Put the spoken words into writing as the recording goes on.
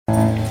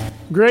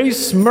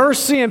Grace,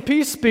 mercy, and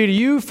peace be to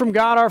you from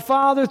God our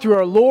Father through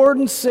our Lord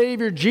and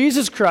Savior,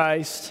 Jesus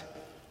Christ.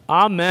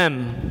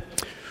 Amen.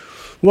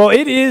 Well,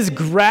 it is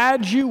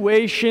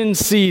graduation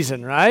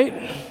season,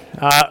 right?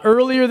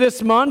 Earlier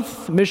this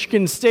month,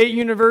 Michigan State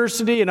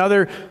University and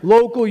other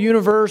local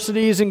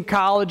universities and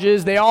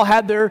colleges, they all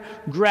had their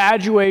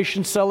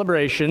graduation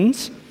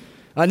celebrations.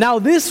 Now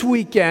this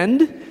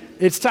weekend,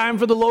 it's time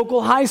for the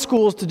local high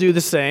schools to do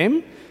the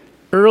same.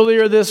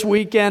 Earlier this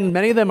weekend,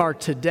 many of them are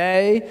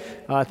today.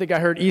 I think I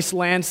heard East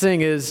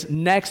Lansing is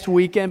next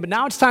weekend, but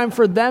now it's time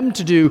for them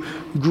to do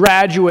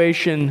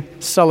graduation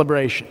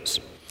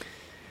celebrations.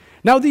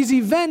 Now these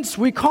events,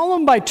 we call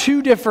them by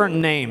two different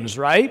names,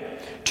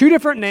 right? Two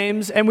different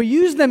names, and we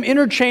use them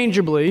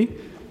interchangeably,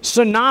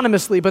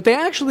 synonymously, but they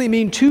actually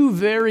mean two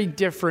very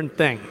different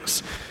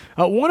things.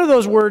 One of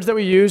those words that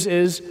we use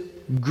is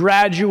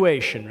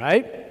graduation,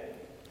 right?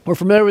 We're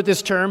familiar with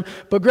this term,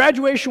 but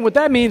graduation, what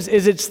that means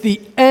is it's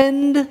the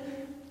end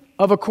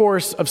of a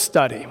course of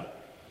study.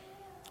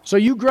 So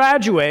you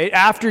graduate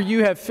after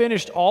you have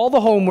finished all the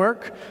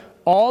homework,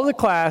 all the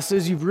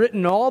classes, you've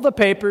written all the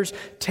papers,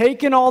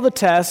 taken all the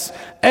tests,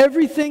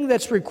 everything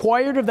that's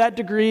required of that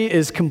degree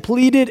is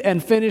completed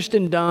and finished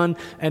and done,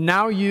 and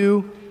now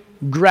you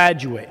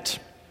graduate.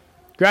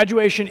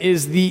 Graduation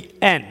is the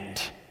end.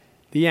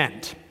 The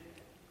end.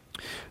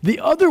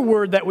 The other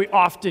word that we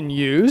often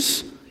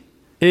use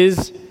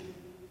is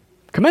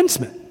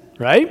commencement,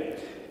 right?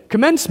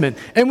 Commencement.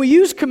 And we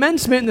use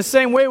commencement in the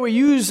same way we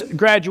use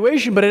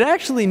graduation, but it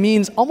actually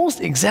means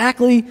almost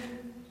exactly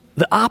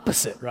the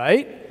opposite,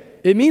 right?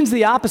 It means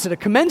the opposite. A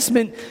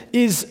commencement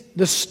is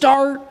the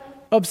start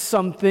of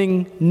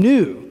something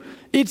new.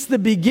 It's the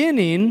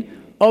beginning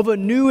of a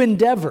new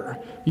endeavor.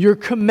 You're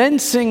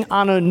commencing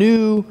on a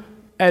new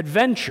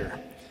adventure.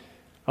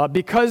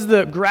 Because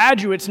the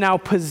graduates now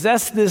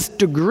possess this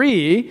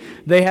degree,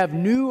 they have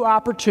new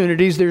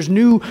opportunities. There's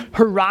new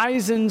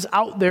horizons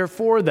out there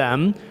for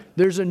them.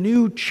 There's a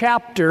new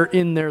chapter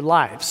in their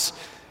lives.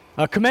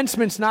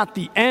 Commencement's not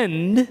the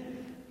end,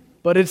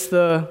 but it's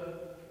the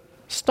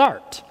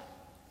start.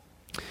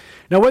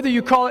 Now, whether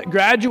you call it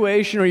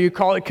graduation or you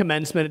call it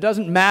commencement, it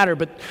doesn't matter,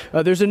 but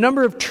there's a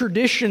number of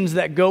traditions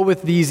that go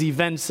with these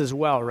events as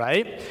well,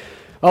 right?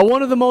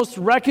 One of the most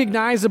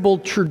recognizable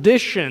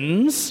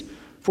traditions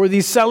for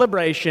these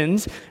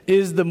celebrations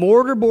is the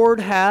mortarboard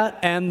hat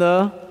and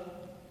the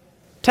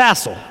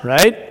tassel,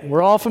 right?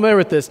 We're all familiar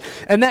with this.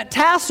 And that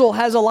tassel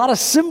has a lot of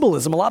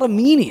symbolism, a lot of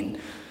meaning.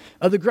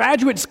 The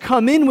graduates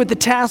come in with the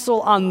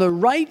tassel on the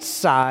right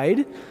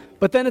side,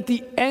 but then at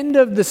the end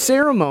of the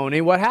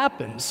ceremony, what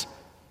happens?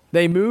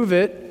 They move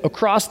it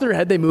across their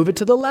head, they move it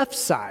to the left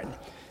side.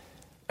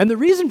 And the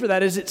reason for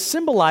that is it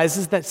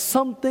symbolizes that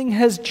something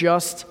has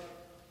just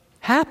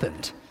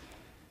happened.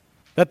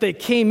 That they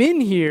came in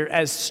here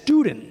as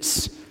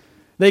students.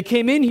 They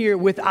came in here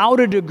without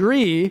a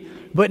degree,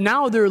 but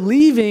now they're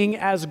leaving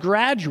as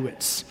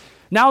graduates.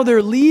 Now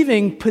they're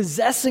leaving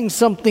possessing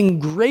something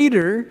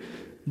greater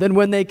than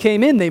when they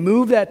came in. They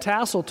moved that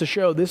tassel to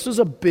show this was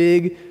a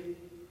big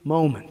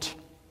moment.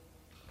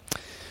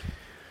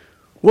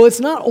 Well, it's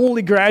not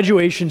only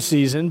graduation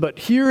season, but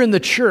here in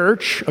the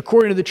church,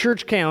 according to the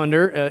church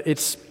calendar,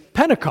 it's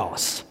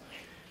Pentecost.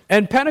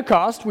 And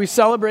Pentecost, we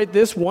celebrate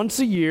this once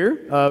a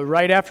year,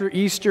 right after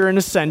Easter and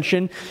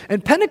Ascension.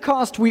 And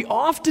Pentecost, we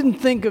often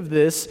think of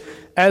this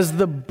as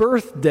the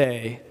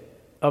birthday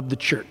of the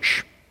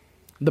church.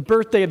 The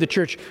birthday of the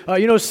church.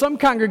 Some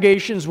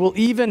congregations will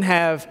even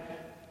have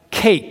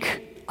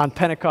cake on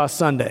Pentecost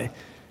Sunday.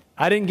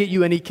 I didn't get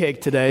you any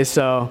cake today,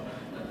 so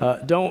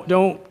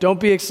don't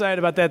be excited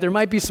about that. There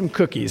might be some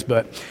cookies,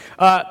 but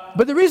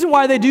the reason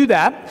why they do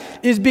that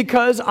is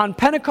because on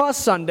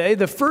Pentecost Sunday,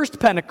 the first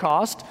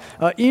Pentecost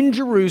in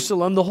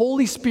Jerusalem, the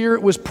Holy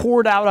Spirit was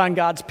poured out on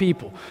God's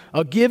people,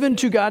 given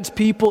to God's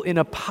people in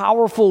a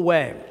powerful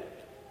way.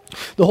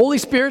 The Holy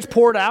Spirit's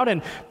poured out,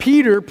 and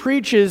Peter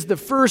preaches the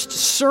first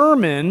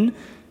sermon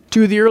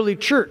to the early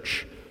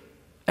church.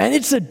 And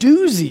it's a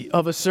doozy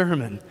of a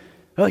sermon.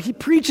 He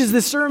preaches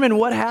this sermon.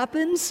 What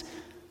happens?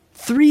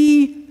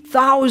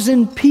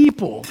 3,000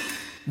 people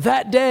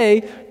that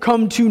day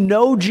come to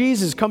know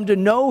Jesus, come to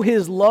know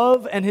his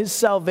love and his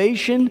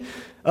salvation.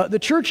 The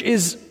church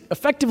is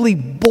effectively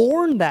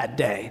born that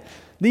day.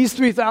 These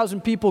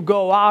 3,000 people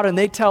go out and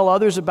they tell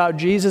others about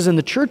Jesus, and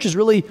the church is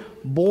really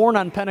born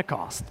on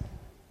Pentecost.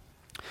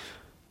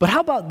 But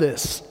how about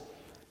this?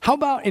 How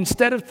about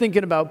instead of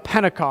thinking about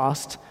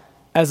Pentecost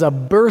as a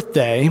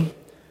birthday,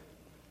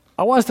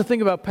 I want us to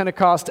think about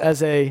Pentecost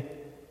as a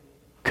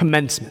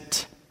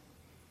commencement.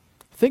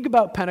 Think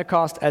about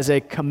Pentecost as a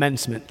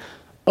commencement,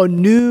 a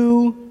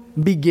new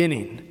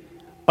beginning,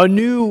 a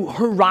new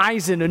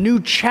horizon, a new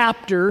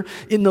chapter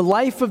in the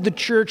life of the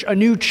church, a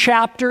new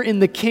chapter in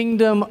the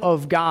kingdom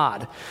of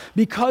God.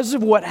 Because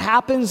of what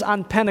happens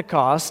on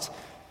Pentecost,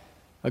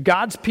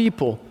 God's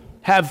people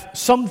have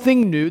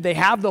something new. They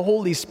have the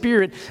Holy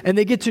Spirit, and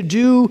they get to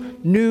do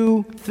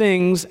new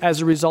things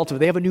as a result of it.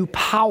 They have a new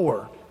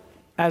power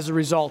as a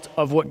result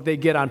of what they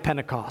get on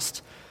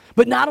Pentecost.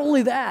 But not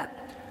only that,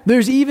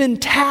 there's even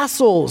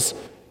tassels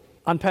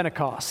on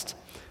Pentecost.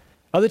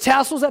 The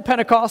tassels at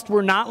Pentecost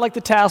were not like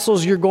the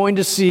tassels you're going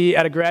to see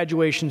at a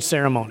graduation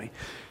ceremony.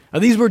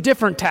 These were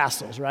different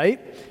tassels, right?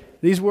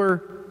 These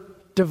were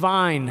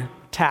divine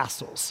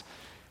tassels.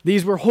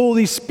 These were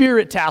Holy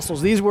Spirit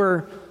tassels. These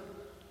were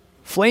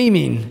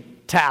flaming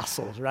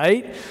tassels,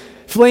 right?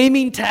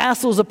 Flaming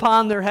tassels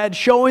upon their head,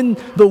 showing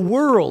the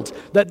world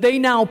that they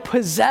now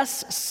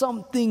possess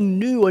something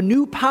new, a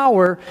new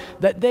power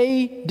that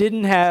they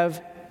didn't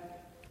have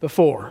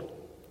before.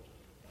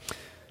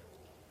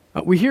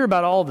 We hear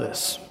about all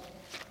this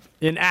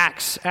in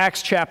Acts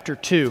chapter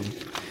 2.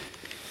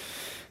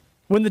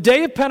 When the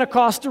day of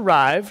Pentecost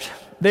arrived,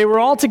 they were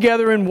all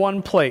together in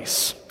one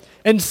place.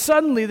 And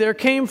suddenly there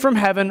came from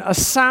heaven a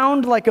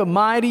sound like a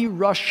mighty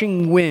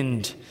rushing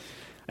wind,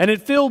 and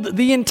it filled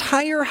the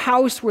entire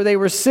house where they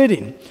were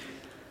sitting.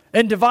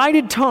 And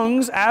divided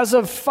tongues as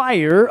of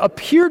fire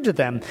appeared to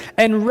them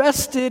and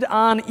rested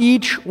on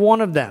each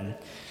one of them.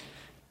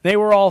 They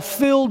were all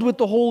filled with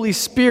the Holy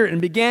Spirit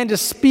and began to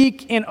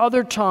speak in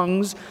other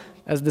tongues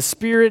as the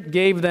Spirit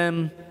gave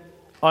them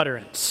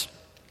utterance.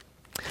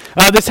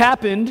 This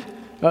happened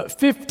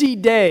 50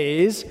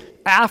 days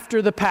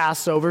after the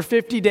Passover,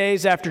 50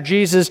 days after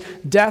Jesus'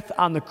 death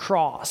on the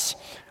cross.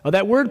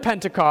 That word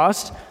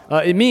Pentecost,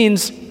 it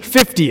means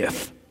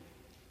 50th,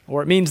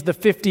 or it means the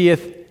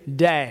 50th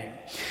day.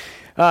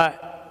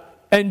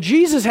 And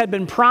Jesus had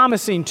been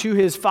promising to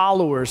his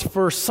followers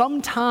for some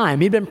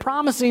time. He'd been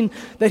promising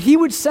that he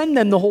would send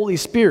them the Holy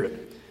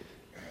Spirit.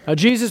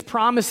 Jesus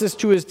promised this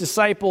to his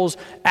disciples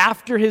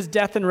after his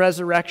death and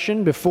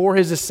resurrection, before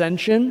his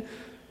ascension.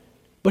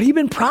 But he'd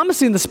been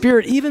promising the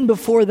Spirit even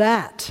before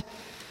that.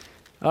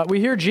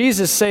 We hear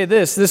Jesus say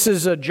this. This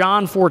is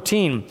John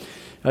 14.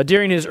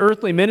 During his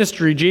earthly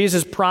ministry,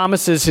 Jesus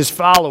promises his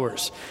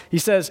followers. He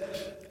says,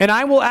 "And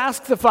I will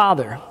ask the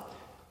Father,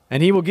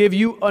 and he will give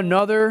you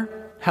another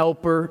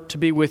helper to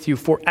be with you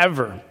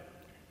forever.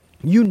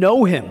 You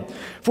know him,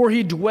 for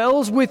he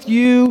dwells with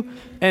you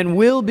and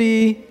will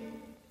be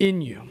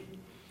in you."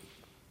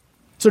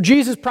 So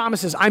Jesus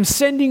promises, I'm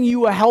sending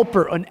you a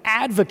helper, an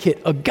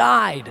advocate, a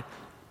guide,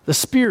 the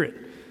Spirit.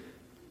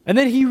 And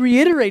then he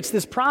reiterates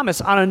this promise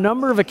on a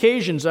number of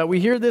occasions. We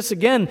hear this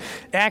again,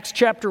 Acts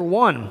chapter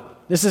 1.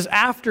 This is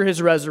after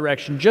his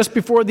resurrection, just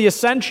before the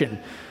ascension.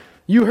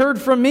 "You heard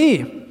from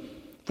me,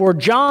 for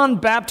John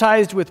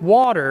baptized with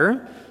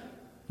water,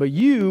 but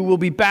you will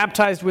be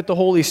baptized with the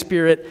Holy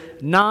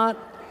Spirit not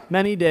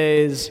many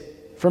days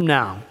from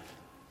now."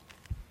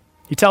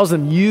 He tells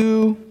them,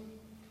 you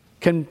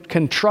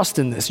can trust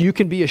in this. You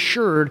can be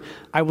assured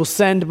I will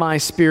send my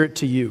Spirit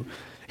to you.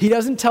 He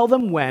doesn't tell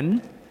them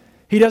when.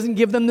 He doesn't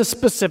give them the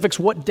specifics,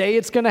 what day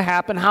it's going to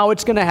happen, how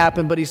it's going to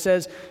happen, but he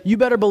says, you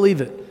better believe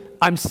it.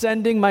 I'm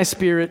sending my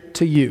Spirit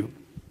to you.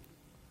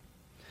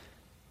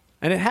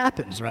 And it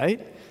happens, right?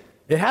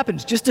 It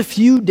happens just a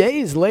few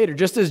days later,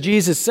 just as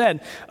Jesus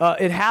said.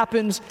 It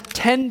happens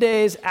 10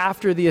 days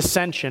after the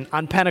ascension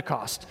on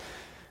Pentecost.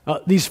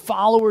 These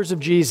followers of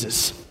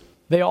Jesus,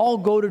 they all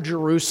go to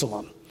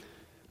Jerusalem.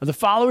 The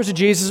followers of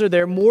Jesus are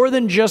there, more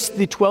than just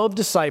the 12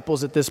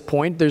 disciples at this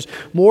point. There's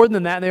more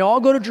than that. They all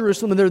go to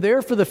Jerusalem, and they're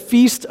there for the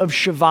Feast of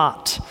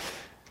Shavuot.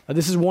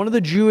 This is one of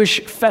the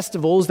Jewish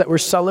festivals that were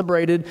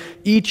celebrated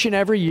each and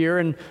every year,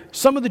 and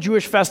some of the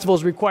Jewish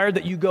festivals required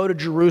that you go to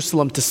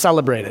Jerusalem to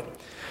celebrate it.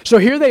 So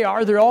here they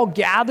are. They're all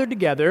gathered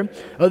together.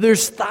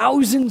 There's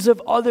thousands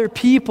of other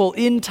people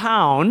in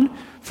town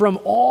from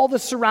all the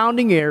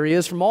surrounding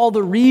areas, from all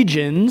the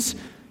regions,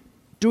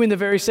 doing the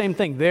very same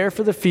thing, there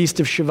for the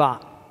Feast of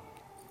Shavuot.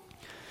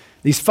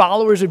 These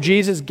followers of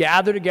Jesus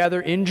gather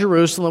together in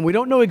Jerusalem. We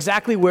don't know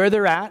exactly where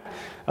they're at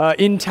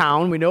in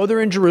town. We know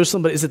they're in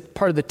Jerusalem, but is it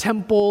part of the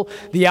temple,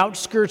 the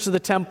outskirts of the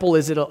temple?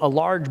 Is it a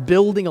large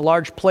building, a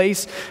large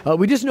place?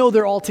 We just know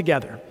they're all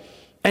together.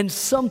 And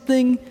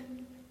something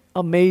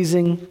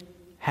amazing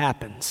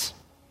happens.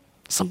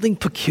 Something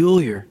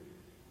peculiar.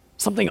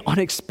 Something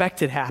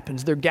unexpected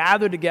happens. They're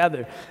gathered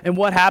together. And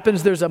what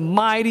happens? There's a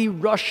mighty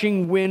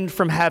rushing wind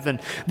from heaven.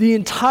 The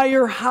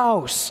entire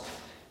house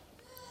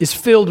is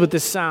filled with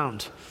this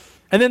sound.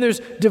 And then there's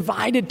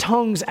divided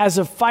tongues as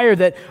of fire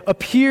that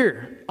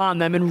appear on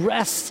them and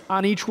rest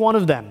on each one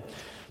of them.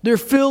 They're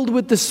filled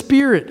with the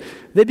Spirit.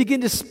 They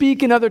begin to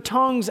speak in other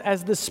tongues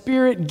as the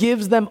Spirit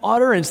gives them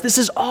utterance. This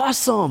is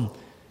awesome.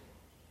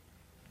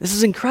 This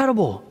is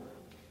incredible.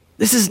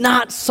 This is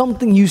not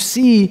something you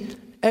see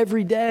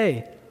every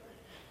day.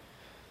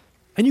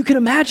 And you can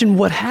imagine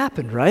what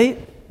happened,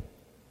 right?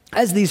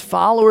 As these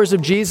followers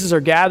of Jesus are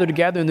gathered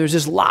together and there's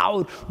this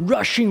loud,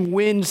 rushing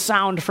wind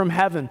sound from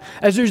heaven,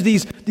 as there's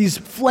these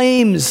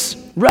flames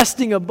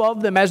resting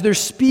above them, as they're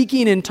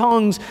speaking in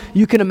tongues,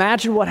 you can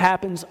imagine what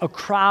happens. A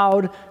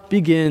crowd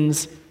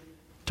begins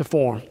to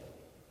form.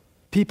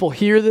 People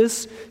hear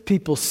this,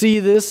 people see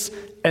this,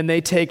 and they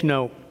take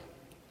note.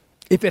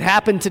 If it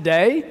happened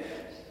today,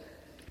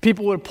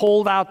 people would have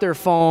pulled out their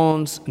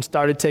phones and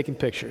started taking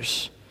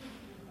pictures.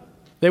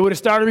 They would have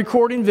started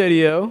recording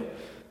video.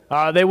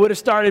 They would have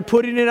started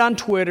putting it on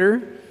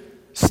Twitter,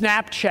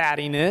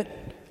 Snapchatting it,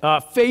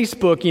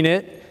 Facebooking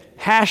it,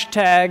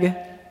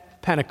 hashtag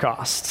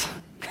Pentecost.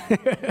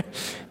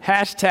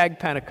 Hashtag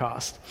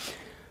Pentecost.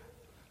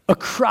 A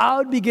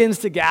crowd begins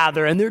to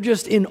gather, and they're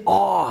just in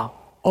awe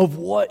of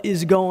what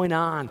is going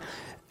on.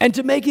 And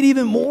to make it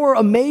even more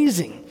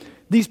amazing,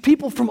 these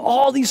people from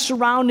all these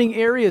surrounding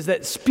areas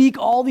that speak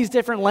all these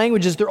different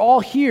languages, they're all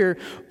here,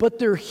 but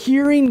they're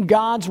hearing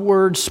God's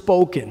word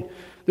spoken.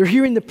 They're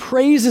hearing the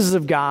praises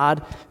of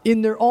God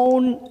in their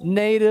own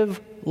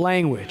native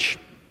language.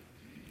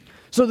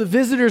 So the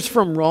visitors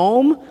from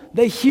Rome,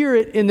 they hear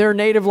it in their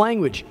native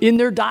language, in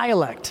their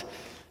dialect.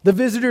 The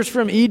visitors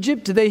from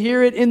Egypt, they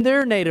hear it in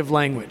their native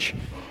language.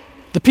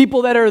 The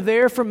people that are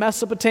there from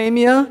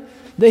Mesopotamia,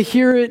 they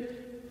hear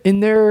it in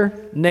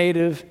their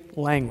native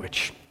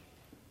language.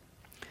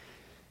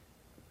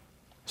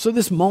 So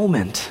this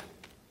moment,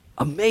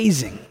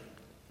 amazing,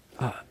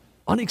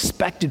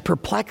 unexpected,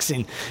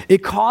 perplexing,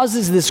 it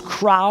causes this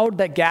crowd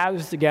that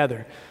gathers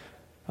together.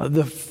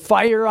 The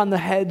fire on the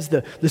heads,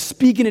 the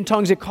speaking in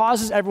tongues, it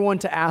causes everyone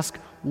to ask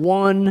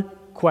one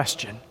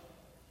question.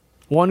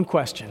 One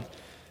question.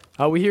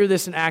 We hear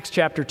this in Acts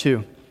chapter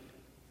 2,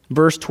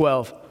 verse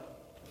 12.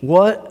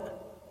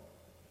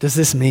 What does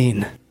this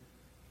mean?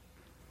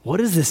 What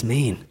does this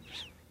mean?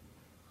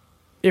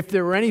 If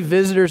there were any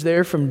visitors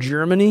there from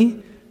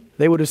Germany,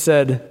 they would have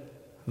said,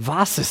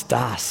 Was ist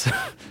das?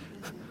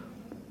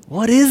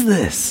 What is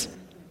this?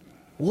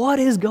 What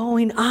is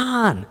going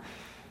on?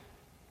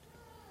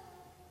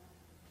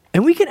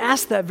 And we can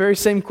ask that very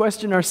same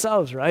question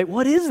ourselves, right?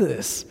 What is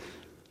this?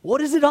 What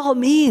does it all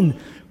mean?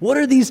 What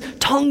are these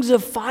tongues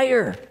of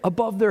fire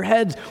above their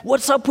heads?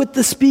 What's up with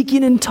the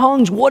speaking in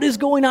tongues? What is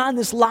going on?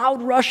 This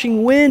loud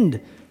rushing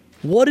wind.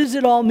 What does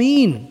it all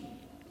mean?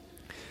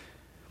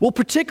 Well,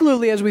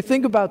 particularly as we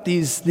think about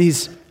these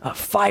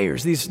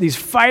fires, these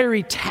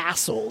fiery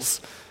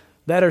tassels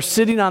that are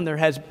sitting on their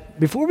heads,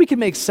 before we can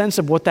make sense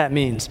of what that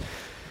means,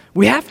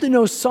 we have to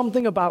know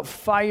something about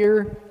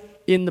fire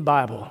in the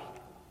Bible.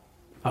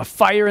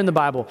 Fire in the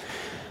Bible.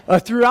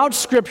 Throughout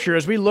Scripture,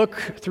 as we look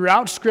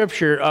throughout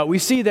Scripture, we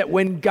see that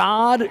when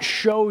God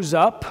shows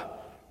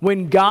up,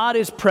 when God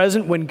is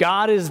present, when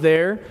God is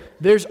there,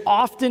 there's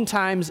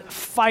oftentimes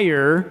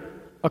fire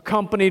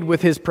accompanied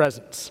with his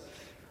presence.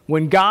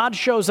 When God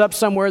shows up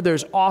somewhere,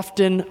 there's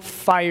often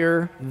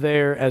fire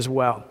there as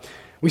well.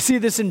 We see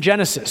this in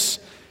Genesis.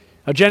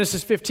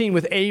 Genesis 15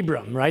 with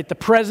Abram, right? The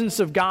presence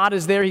of God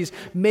is there. He's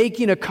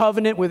making a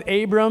covenant with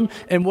Abram.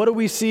 And what do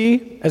we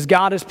see as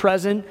God is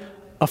present?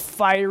 A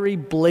fiery,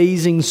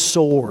 blazing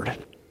sword.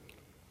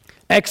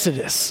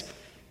 Exodus,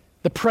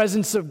 the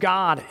presence of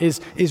God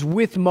is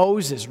with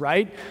Moses,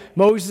 right?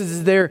 Moses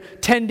is there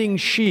tending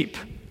sheep.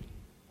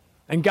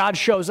 And God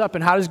shows up.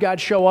 And how does God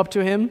show up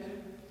to him?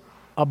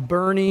 A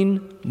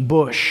burning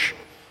bush.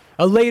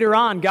 Later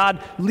on,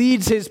 God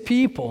leads his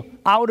people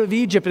out of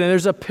Egypt, and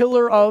there's a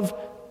pillar of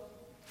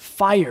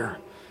fire.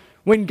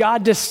 When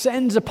God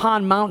descends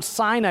upon Mount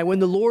Sinai, when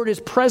the Lord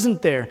is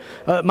present there,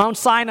 Mount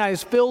Sinai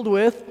is filled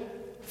with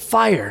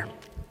fire.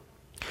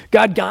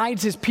 God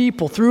guides his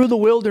people through the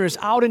wilderness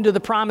out into the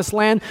promised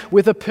land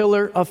with a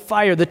pillar of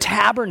fire. The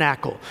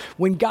tabernacle,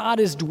 when God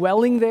is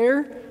dwelling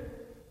there,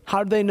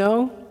 how do they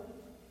know?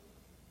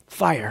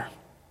 Fire.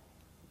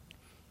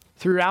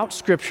 Throughout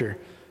Scripture,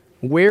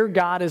 where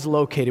God is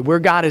located, where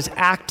God is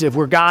active,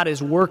 where God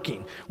is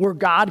working, where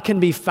God can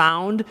be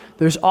found,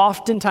 there's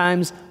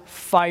oftentimes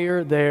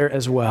fire there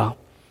as well.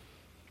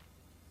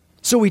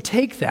 So we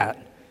take that,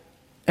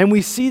 and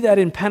we see that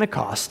in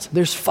Pentecost.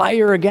 There's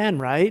fire again,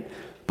 right?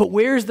 But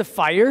where's the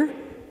fire?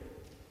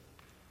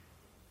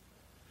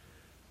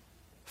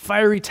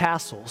 Fiery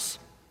tassels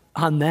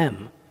on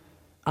them,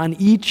 on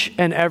each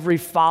and every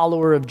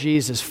follower of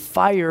Jesus.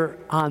 Fire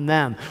on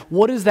them.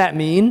 What does that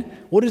mean?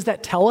 What does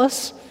that tell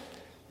us?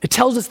 It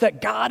tells us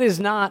that God is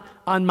not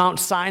on Mount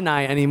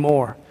Sinai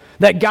anymore.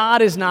 That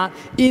God is not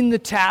in the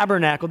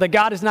tabernacle. That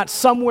God is not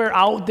somewhere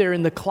out there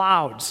in the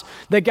clouds.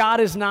 That God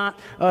is not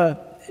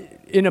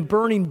in a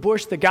burning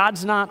bush. That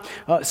God's not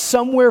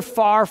somewhere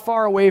far,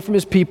 far away from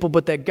his people,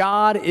 but that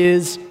God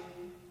is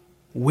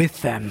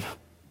with them.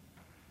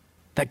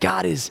 That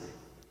God is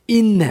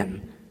in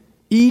them.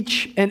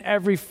 Each and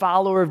every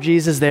follower of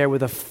Jesus there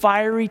with a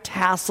fiery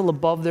tassel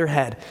above their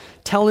head,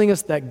 telling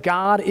us that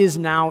God is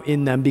now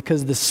in them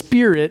because the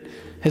Spirit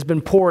has been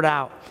poured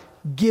out,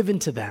 given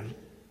to them.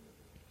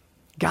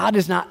 God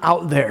is not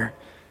out there,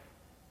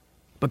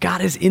 but God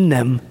is in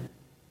them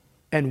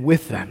and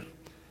with them.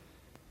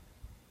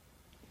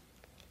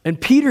 And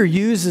Peter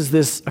uses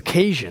this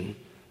occasion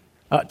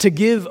to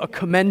give a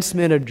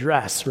commencement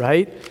address,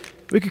 right?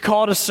 We could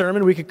call it a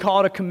sermon. We could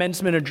call it a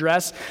commencement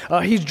address.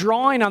 He's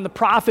drawing on the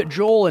prophet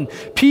Joel. And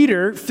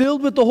Peter,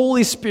 filled with the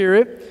Holy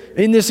Spirit,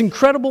 in this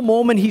incredible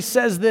moment, he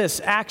says this,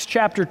 Acts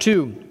chapter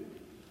 2.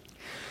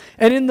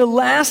 And in the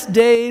last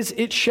days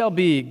it shall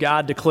be,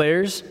 God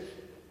declares,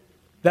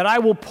 that I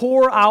will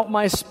pour out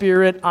my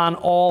Spirit on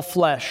all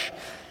flesh.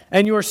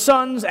 And your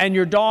sons and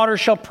your daughters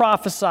shall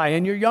prophesy,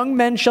 and your young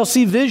men shall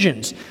see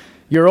visions.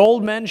 Your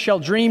old men shall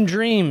dream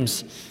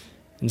dreams.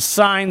 And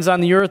signs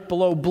on the earth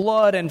below,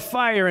 blood and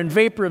fire and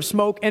vapor of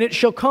smoke. And it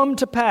shall come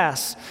to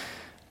pass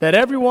that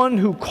everyone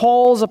who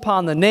calls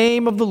upon the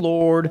name of the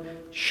Lord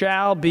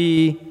shall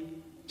be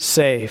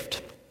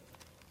saved.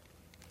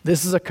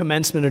 This is a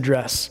commencement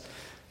address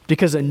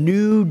because a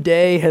new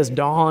day has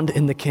dawned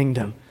in the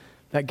kingdom,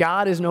 that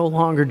God is no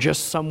longer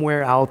just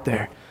somewhere out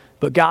there,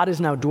 but God is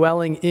now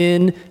dwelling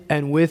in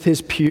and with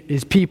his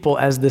people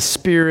as the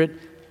Spirit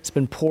has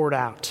been poured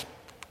out.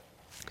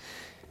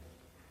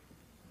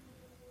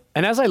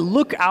 And as I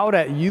look out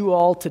at you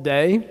all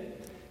today,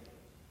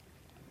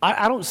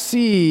 I don't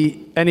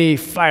see any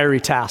fiery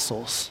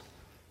tassels.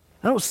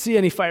 I don't see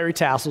any fiery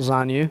tassels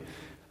on you.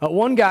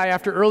 One guy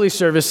after early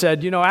service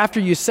said, after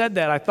you said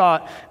that, I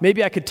thought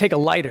maybe I could take a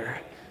lighter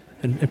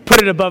and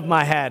put it above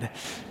my head.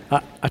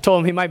 I told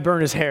him he might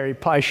burn his hair. He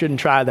probably shouldn't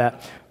try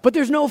that. But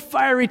there's no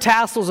fiery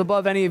tassels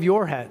above any of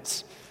your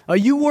heads.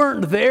 You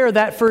weren't there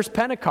that first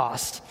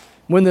Pentecost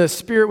when the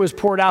Spirit was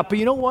poured out. But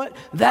you know what?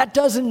 That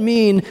doesn't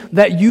mean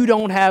that you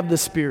don't have the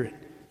Spirit.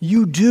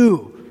 You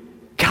do.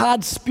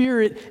 God's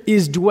Spirit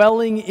is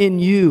dwelling in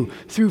you.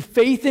 Through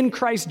faith in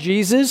Christ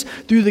Jesus,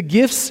 through the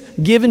gifts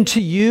given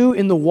to you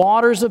in the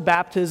waters of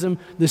baptism,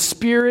 the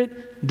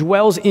Spirit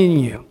dwells in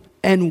you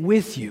and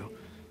with you.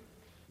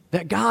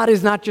 That God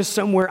is not just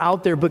somewhere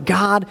out there, but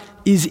God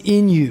is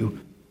in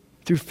you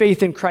through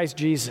faith in Christ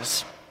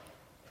Jesus.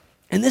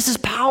 And this is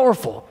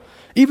powerful.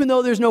 Even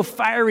though there's no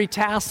fiery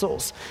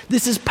tassels,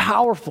 this is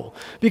powerful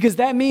because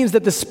that means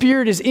that the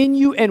Spirit is in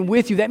you and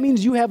with you. That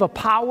means you have a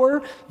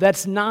power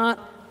that's not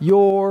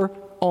your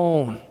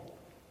own.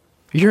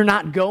 You're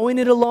not going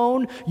it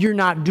alone. You're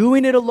not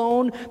doing it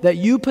alone. That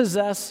you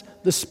possess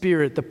the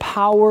Spirit, the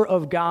power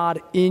of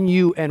God in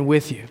you and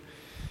with you.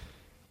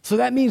 So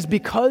that means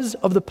because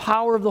of the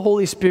power of the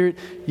Holy Spirit,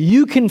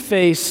 you can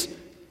face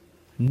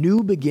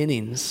new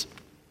beginnings.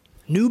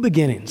 New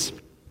beginnings.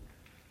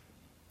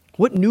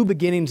 What new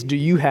beginnings do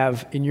you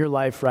have in your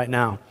life right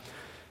now?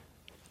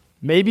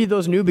 Maybe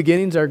those new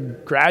beginnings are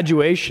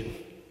graduation.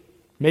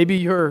 Maybe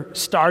you're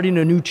starting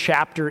a new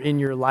chapter in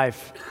your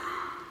life.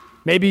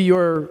 Maybe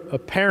you're a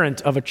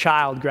parent of a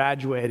child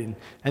graduating,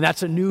 and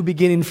that's a new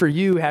beginning for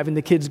you, having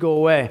the kids go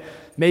away.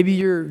 Maybe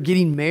you're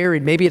getting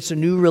married. Maybe it's a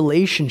new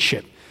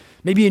relationship.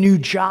 Maybe a new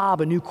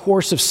job, a new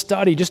course of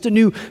study, just a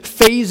new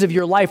phase of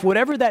your life.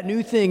 Whatever that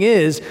new thing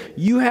is,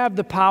 you have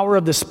the power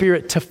of the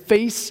Spirit to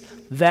face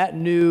that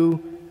new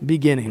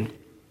beginning.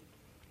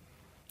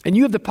 And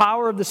you have the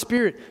power of the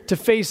Spirit to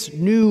face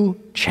new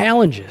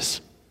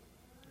challenges.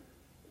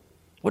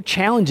 What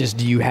challenges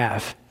do you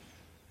have?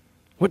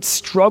 What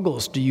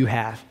struggles do you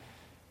have?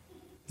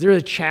 Is there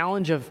a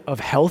challenge of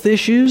health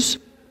issues?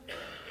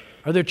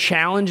 Are there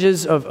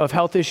challenges of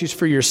health issues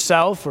for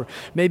yourself or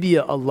maybe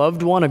a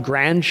loved one, a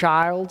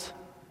grandchild?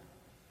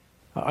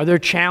 Are there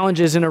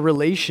challenges in a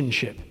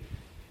relationship?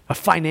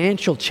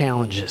 Financial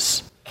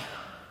challenges?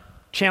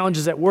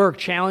 Challenges at work,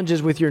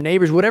 challenges with your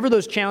neighbors, whatever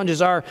those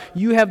challenges are,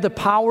 you have the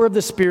power of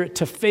the Spirit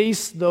to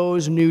face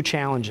those new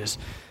challenges.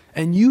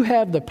 And you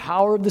have the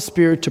power of the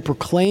Spirit to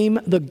proclaim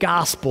the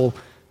gospel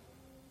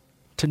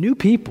to new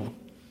people,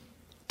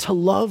 to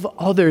love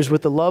others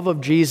with the love of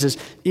Jesus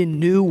in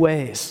new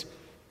ways.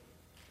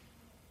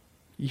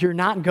 You're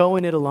not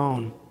going it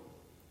alone.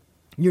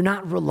 You're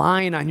not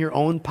relying on your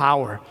own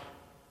power,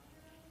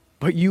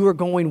 but you are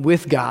going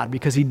with God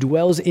because He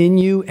dwells in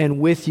you and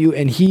with you,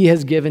 and He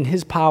has given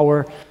His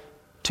power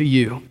to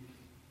you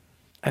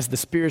as the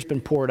Spirit's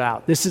been poured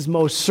out. This is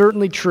most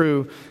certainly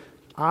true.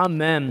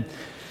 Amen.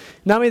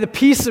 Now may the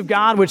peace of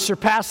God, which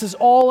surpasses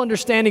all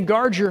understanding,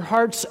 guard your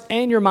hearts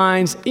and your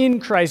minds in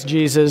Christ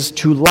Jesus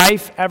to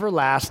life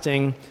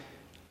everlasting.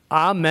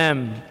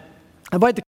 Amen. I invite the